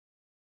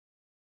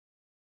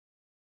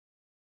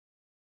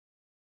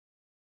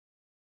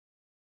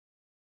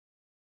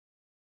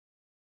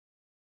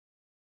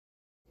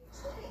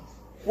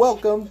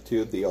Welcome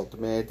to the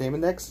Ultimate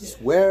Entertainment Nexus,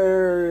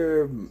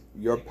 where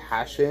your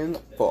passion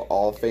for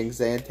all things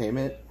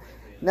entertainment.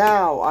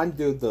 Now, on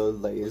to the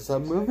latest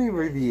movie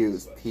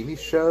reviews, TV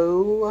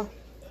show,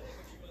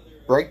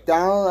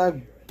 breakdown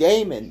of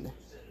gaming,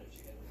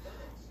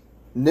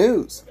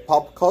 news,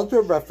 pop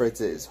culture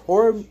references,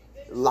 horror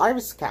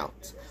lives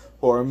count,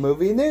 horror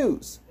movie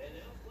news,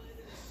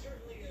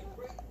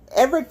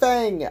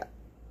 everything,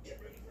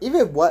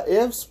 even what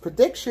ifs,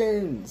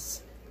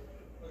 predictions.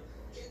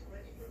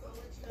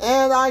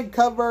 And I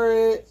cover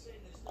it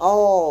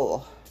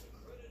all.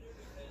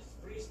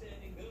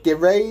 Get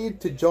ready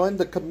to join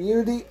the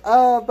community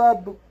of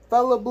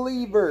fellow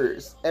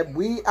believers. And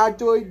we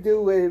actually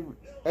do it.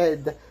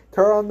 And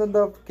turn on the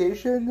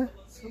notification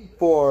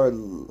for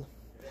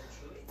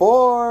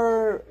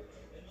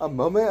a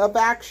moment of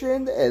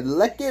action. And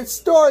let's get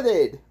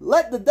started.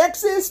 Let the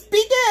Nexus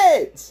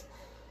begin.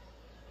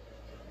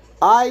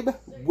 I'm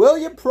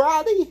William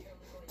Prouty.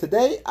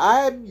 Today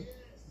I'm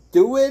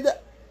doing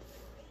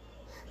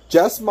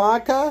Just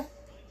Monkia,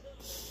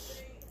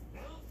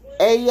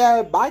 a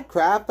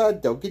Minecraft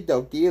Doki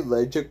Doki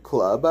Literature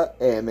Club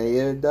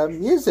animated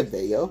music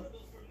video,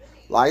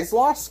 Lies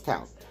Lost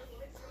Count,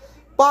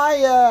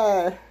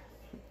 by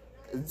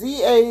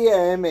ZA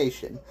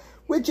Animation,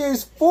 which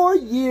is 4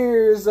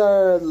 years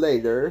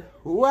later,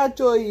 who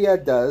actually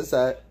does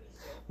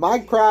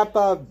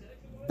Minecraft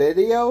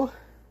video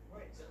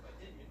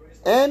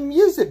and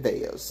music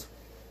videos.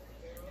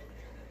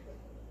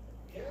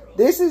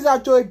 This is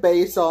actually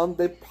based on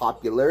the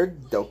popular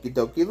Doki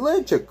Doki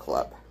Literature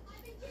Club,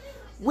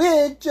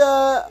 which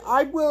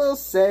I will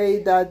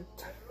say that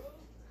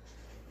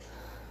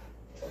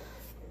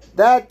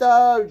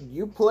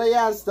you play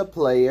as the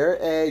player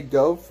and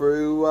go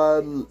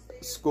through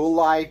school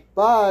life,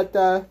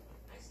 but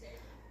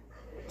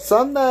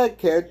some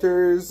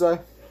characters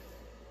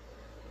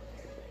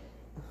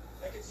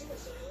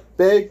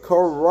been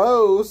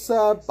coerced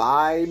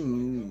by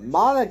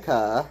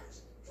Monkia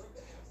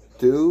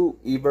to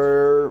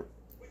either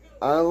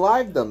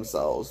unalive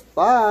themselves,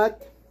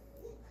 but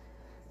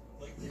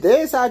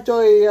this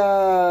actually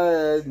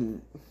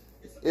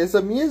is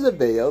a music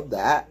video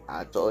that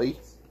actually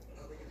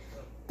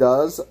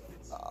does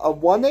a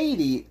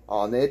 180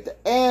 on it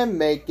and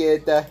make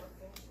it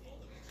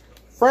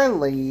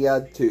friendly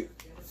to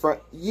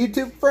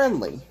YouTube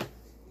friendly.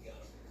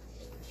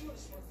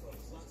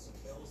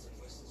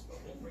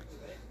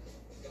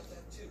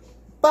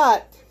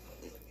 But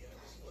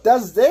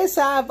does this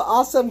have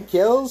awesome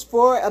kills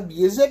for a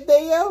music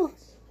video?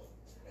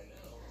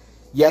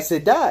 Yes,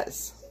 it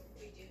does.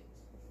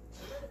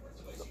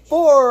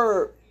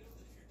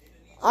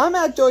 I'm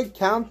actually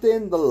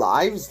counting the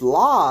lives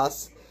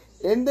lost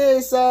in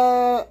this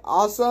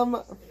awesome,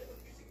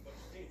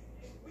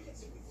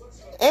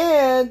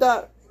 and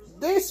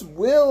this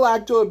will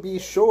actually be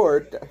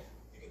short.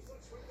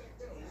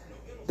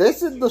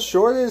 This is the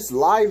shortest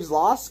lives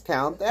lost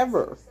count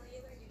ever.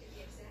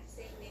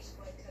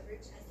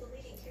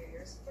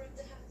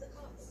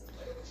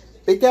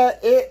 Because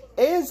it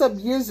is a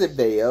music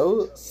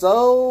video,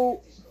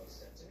 so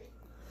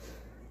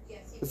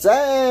Z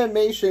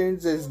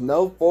Animations is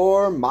known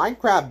for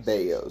Minecraft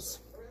videos.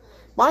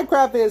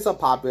 Minecraft is a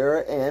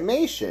popular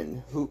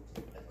animation,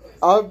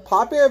 a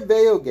popular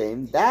video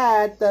game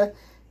that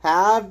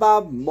have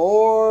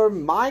more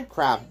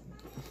Minecraft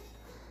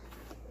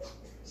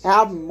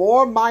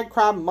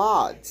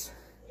mods.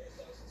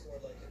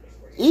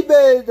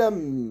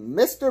 Even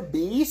Mr.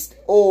 Beast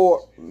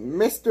or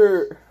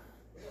Mr.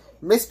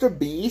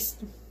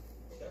 Beast,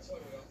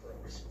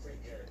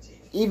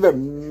 either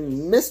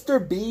Mr.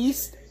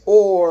 Beast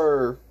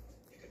or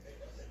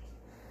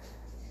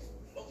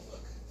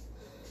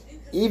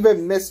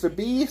even Mr.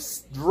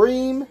 Beast's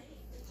Dream.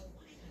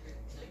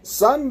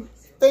 Some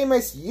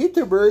famous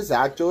YouTubers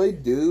actually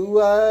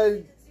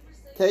do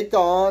take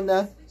on,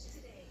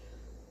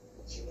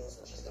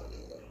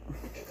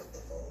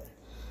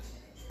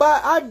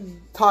 but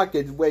I'm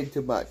talking way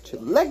too much.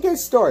 Let's get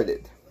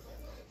started.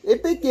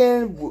 It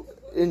began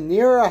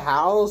near a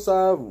house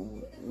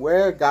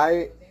where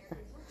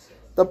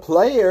the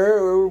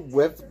player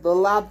with the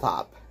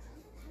laptop.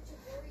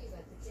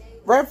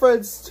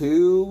 Reference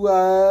to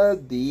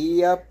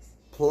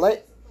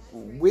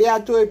we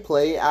actually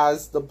play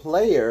as the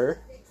player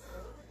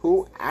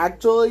who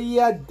actually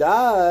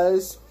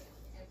does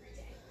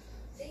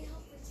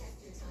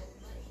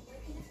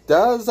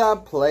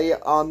play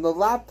on the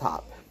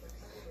laptop.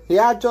 He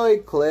actually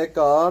click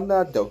on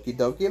Doki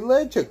Doki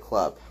Literature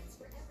Club.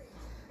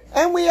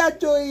 And we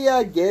actually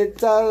get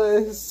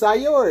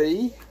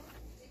Sayori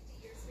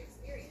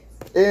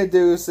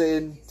introduced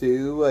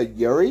into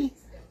Yuri,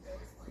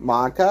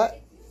 Monkia,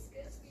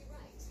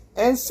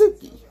 and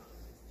Suki.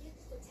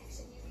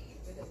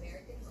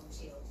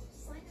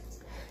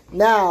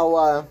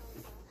 Now,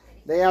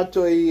 they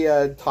actually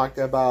talk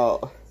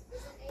about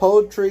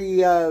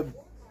poetry, have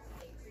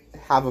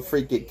a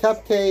freaking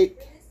cupcake,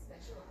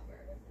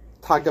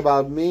 talk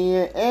about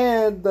me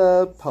and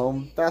the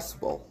poem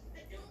festival.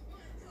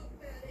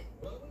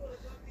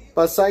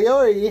 But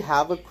Sayori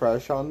have a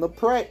crush on the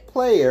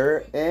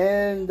player,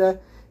 and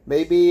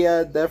maybe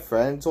they're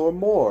friends or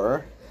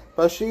more.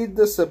 But she's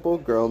the simple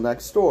girl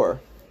next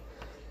door.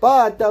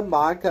 But the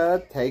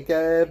Monkia take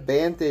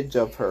advantage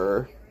of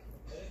her.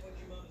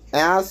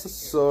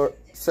 Asks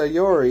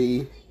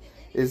Sayori,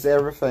 is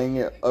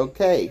everything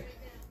okay?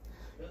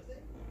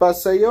 But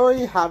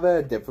Sayori have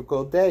a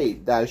difficult day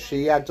that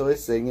she actually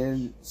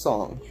singing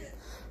song.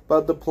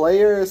 But the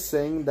player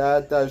sing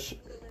that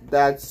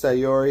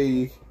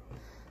Sayori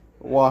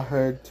want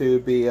her to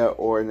be an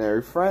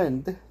ordinary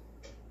friend.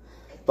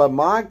 But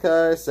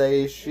Monkia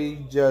say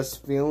she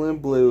just feeling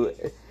blue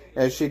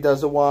and she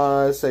doesn't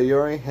want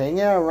Sayori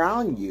hanging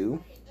around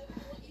you.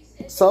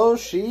 So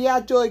she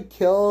actually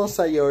kills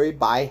Sayori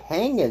by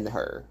hanging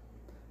her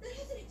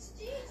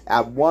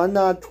at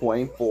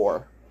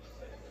 1:24.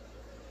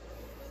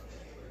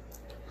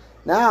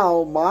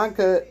 Now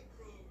Monkia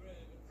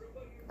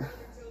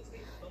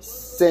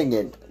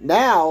singing.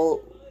 Now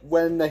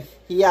when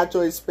he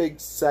actually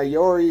speaks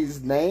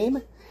Sayori's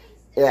name,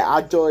 it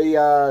actually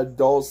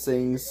don't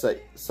sing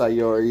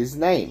Sayori's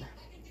name.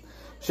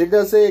 She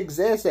doesn't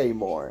exist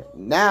anymore.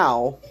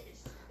 Now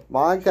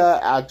Monkia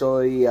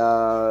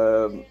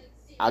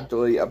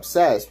actually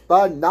obsessed,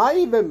 but not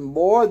even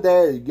more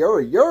than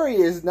Yuri. Yuri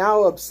is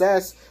now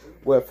obsessed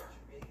with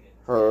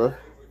her.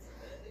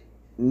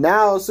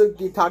 Now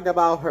Suki talk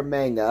about her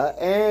manga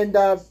and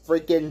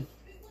freaking.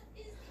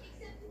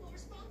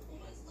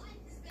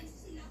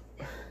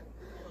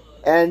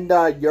 And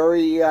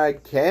Yuri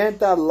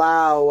can't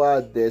allow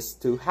this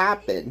to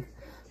happen.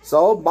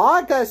 So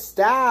Monkia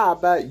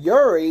stab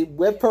Yuri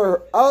with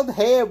her own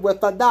hand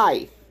with a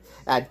knife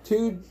at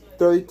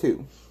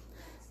 2:32.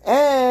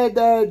 And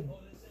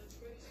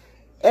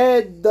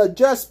the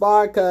just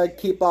Monkia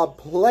keep on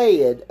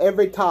playing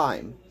every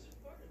time.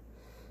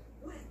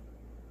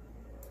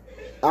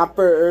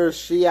 After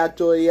she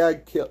actually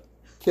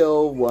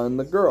kill one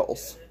of the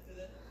girls.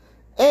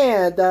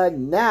 And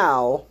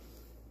now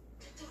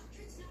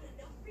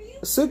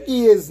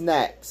Suki is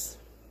next.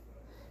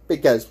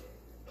 Because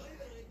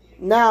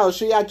now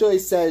she actually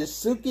says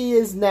Suki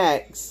is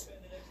next.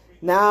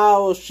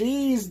 Now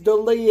she's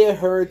deleted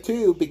her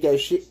too because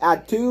she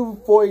at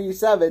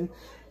 2:47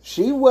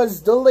 she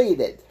was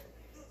deleted.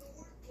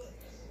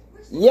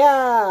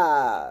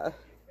 Yeah.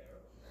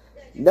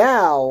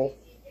 Now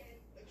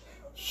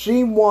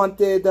she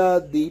wanted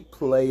the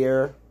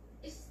player.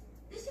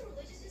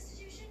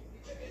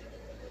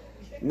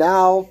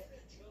 Now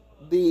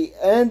the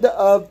end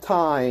of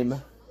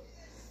time.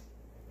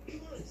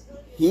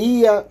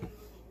 He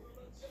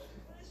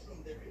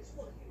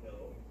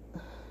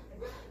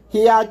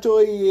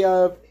actually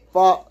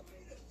fought.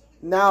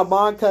 Now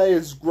Monkia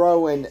is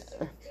growing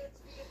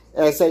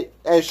as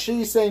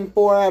she's saying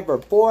forever,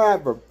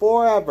 forever,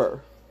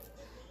 forever.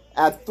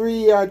 At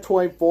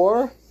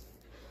 3:24,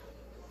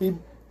 he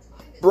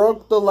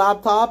broke the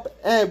laptop,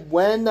 and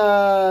when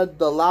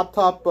the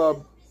laptop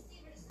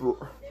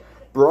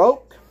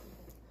broke,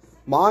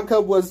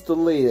 Monkia was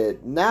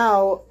deleted.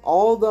 Now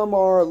all of them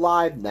are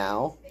alive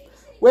now,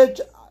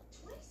 which.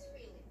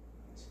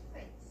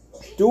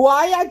 Do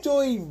I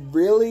actually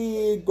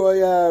really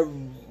going to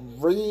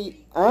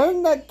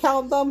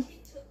uncount them?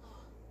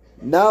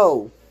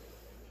 No.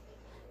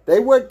 They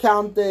were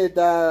counted,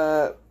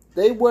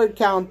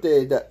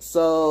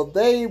 so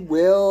they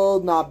will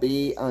not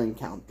be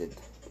uncounted.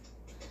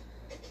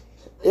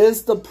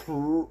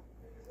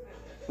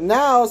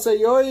 Now,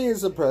 Sayori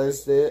is the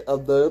president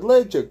of the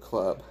Ledger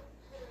Club.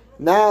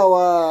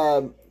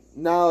 Now,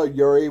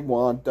 Yuri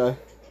want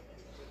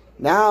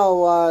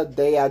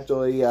they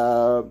actually,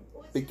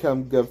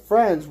 become good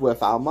friends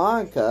without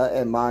Monkia,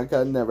 and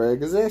Monkia never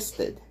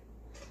existed.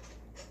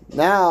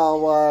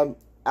 Now,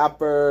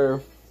 after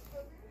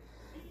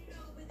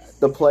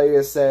the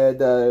player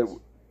said,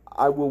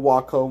 I will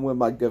walk home with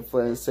my good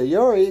friend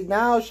Sayori,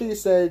 now she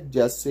said,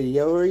 just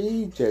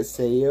Sayori, just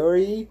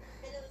Sayori.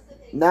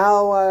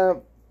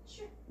 Now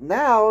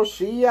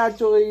she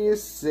actually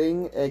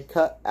sing and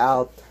cut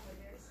out,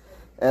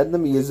 and the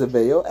music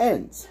video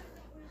ends.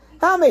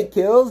 How many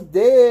kills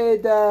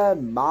did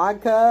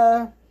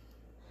Monkia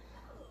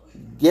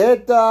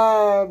get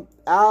out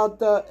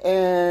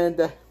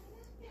and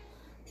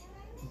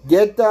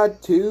get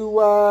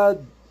to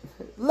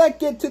let's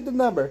get to the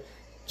number.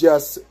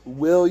 Just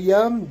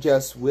William.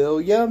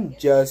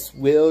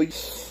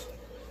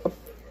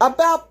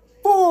 About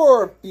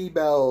 4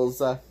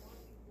 females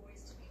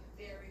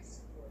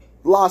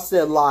lost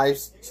their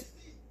lives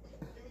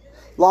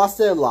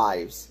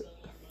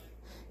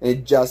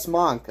in just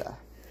Monkia.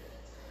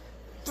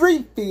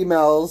 3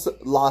 females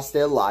lost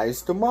their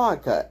lives to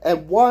Monkia,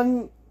 and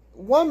one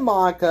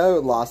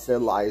Monkia lost their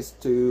lives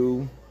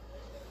to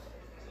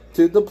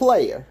the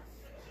player.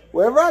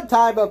 We're at a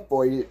time of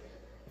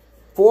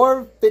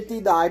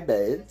 4:59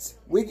 minutes.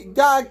 We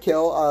got a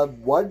kill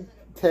of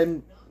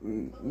 1:10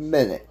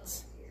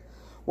 minutes.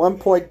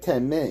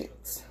 1.10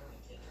 minutes.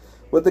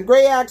 With a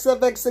great act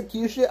of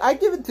execution, I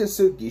give it to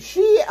Suki.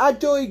 She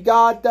actually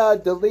got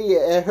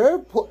deleted, and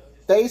her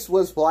face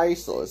was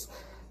priceless.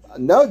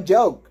 No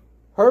joke.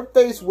 her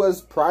face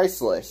was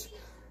priceless.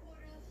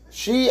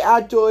 She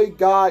actually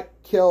got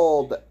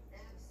killed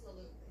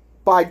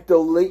by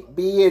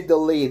being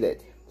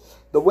deleted.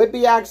 The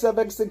whippy acts of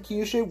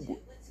execution,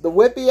 the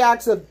whippy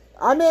acts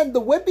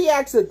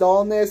of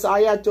dullness,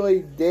 I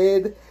actually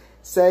did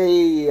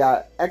say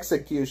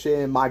execution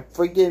in my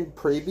freaking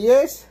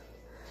previous,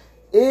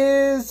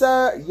 is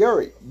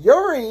Yuri.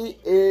 Yuri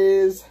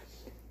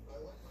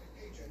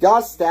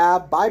got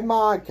stabbed by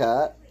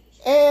Monkia,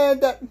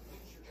 and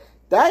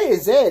that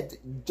is it.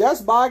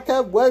 Just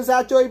Monkia was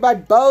actually my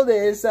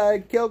bonus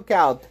kill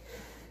count.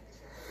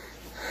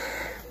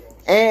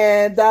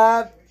 And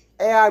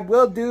I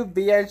will do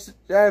VH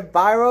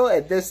viral,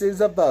 and this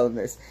is a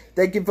bonus.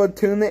 Thank you for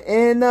tuning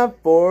in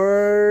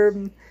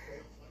to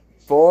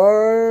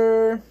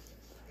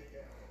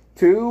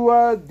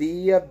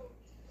the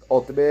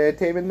Ultimate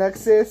Entertainment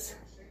Nexus.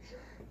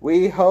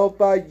 We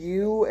hope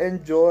you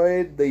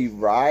enjoyed the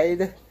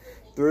ride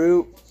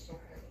through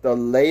the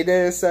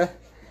latest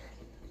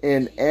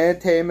in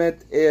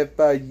entertainment. If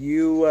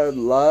you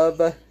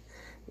love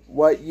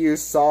what you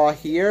saw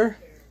here,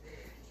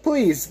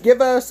 please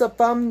give us a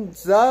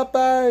thumbs up,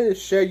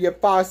 share your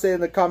thoughts in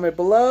the comment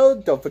below.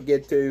 Don't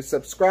forget to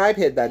subscribe,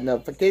 hit that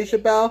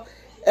notification bell,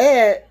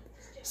 and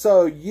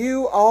so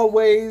you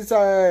always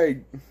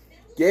get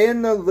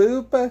in the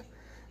loop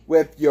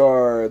with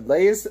your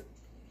latest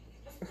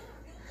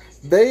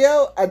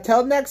video.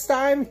 Until next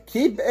time,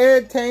 keep the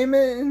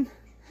entertainment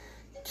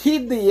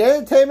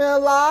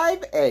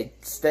alive, and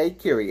stay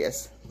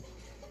curious.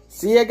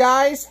 See ya,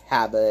 guys.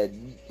 Have a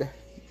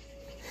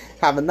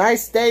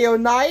nice day or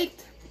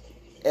night.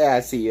 And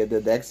I'll see you in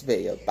the next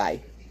video.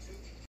 Bye.